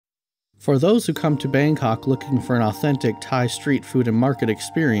For those who come to Bangkok looking for an authentic Thai street food and market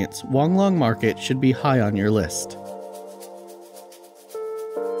experience, Wang Lang Market should be high on your list.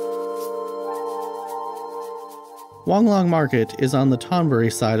 Wang Lang Market is on the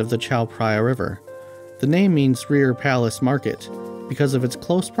Thonburi side of the Chao Phraya River. The name means Rear Palace Market because of its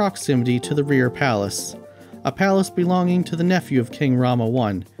close proximity to the Rear Palace, a palace belonging to the nephew of King Rama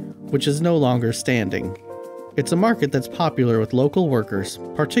I, which is no longer standing. It's a market that's popular with local workers,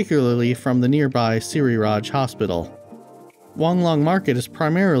 particularly from the nearby Siriraj Hospital. Wang Lang Market is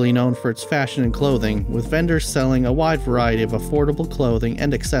primarily known for its fashion and clothing, with vendors selling a wide variety of affordable clothing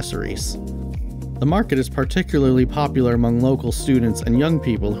and accessories. The market is particularly popular among local students and young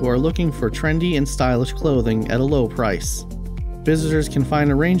people who are looking for trendy and stylish clothing at a low price. Visitors can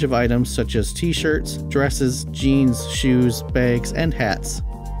find a range of items such as t-shirts, dresses, jeans, shoes, bags, and hats.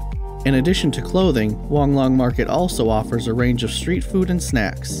 In addition to clothing, Wang Lang Market also offers a range of street food and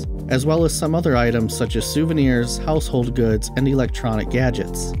snacks, as well as some other items such as souvenirs, household goods, and electronic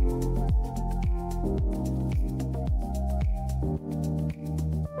gadgets.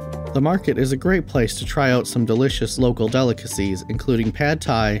 The market is a great place to try out some delicious local delicacies, including pad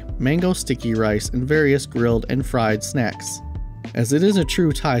thai, mango sticky rice, and various grilled and fried snacks. As it is a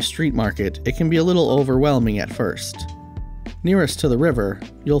true Thai street market, it can be a little overwhelming at first. Nearest to the river,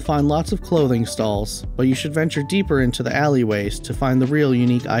 you'll find lots of clothing stalls, but you should venture deeper into the alleyways to find the real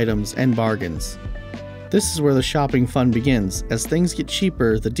unique items and bargains. This is where the shopping fun begins, as things get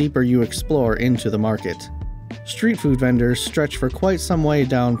cheaper the deeper you explore into the market. Street food vendors stretch for quite some way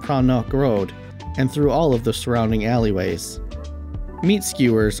down Phra Nok Road and through all of the surrounding alleyways. Meat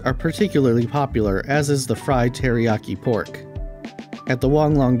skewers are particularly popular, as is the fried teriyaki pork. At the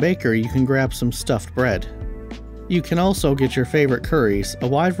Wang Lang Bakery, you can grab some stuffed bread. You can also get your favorite curries, a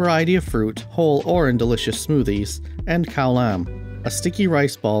wide variety of fruit, whole or in delicious smoothies, and khao lam, a sticky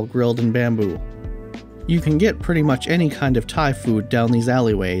rice ball grilled in bamboo. You can get pretty much any kind of Thai food down these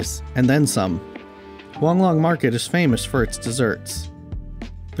alleyways, and then some. Wang Lang Market is famous for its desserts.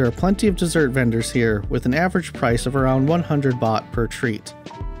 There are plenty of dessert vendors here, with an average price of around 100 baht per treat.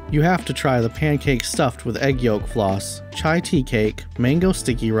 You have to try the pancake stuffed with egg yolk floss, chai tea cake, mango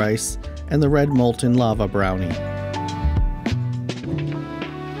sticky rice, and the red molten lava brownie.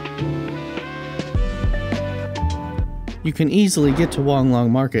 You can easily get to Wang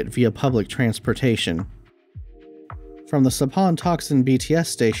Lang Market via public transportation. From the Sapan Toksin BTS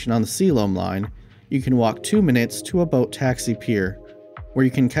station on the Silom line, you can walk 2 minutes to a boat taxi pier, where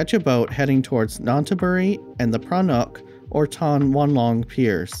you can catch a boat heading towards Nonthaburi and the Phra Nok or Ton Wan Long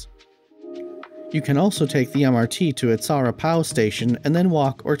piers. You can also take the MRT to Itsara Pao station and then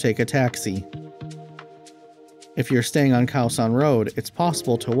walk or take a taxi. If you're staying on Khao San Road, it's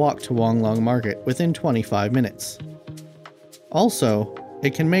possible to walk to Wang Lang Market within 25 minutes. Also,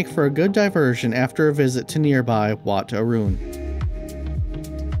 it can make for a good diversion after a visit to nearby Wat Arun.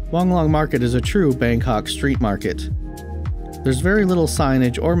 Wang Lang Market is a true Bangkok street market. There's very little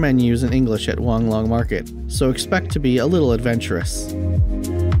signage or menus in English at Wang Lang Market, so expect to be a little adventurous.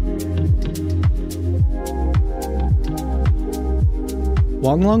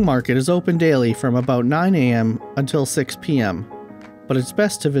 Wang Lang Market is open daily from about 9 a.m. until 6 p.m., but it's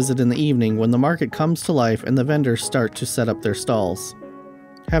best to visit in the evening when the market comes to life and the vendors start to set up their stalls.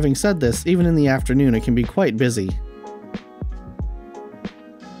 Having said this, even in the afternoon it can be quite busy.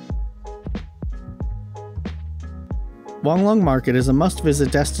 Wang Lang Market is a must-visit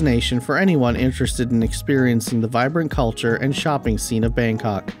destination for anyone interested in experiencing the vibrant culture and shopping scene of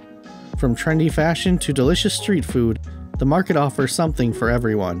Bangkok. From trendy fashion to delicious street food, the market offers something for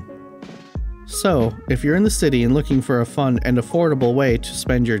everyone. So, if you're in the city and looking for a fun and affordable way to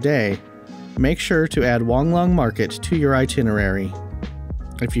spend your day, make sure to add Wang Lang Market to your itinerary.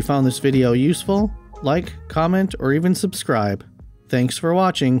 If you found this video useful, like, comment, or even subscribe. Thanks for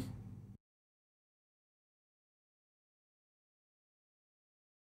watching.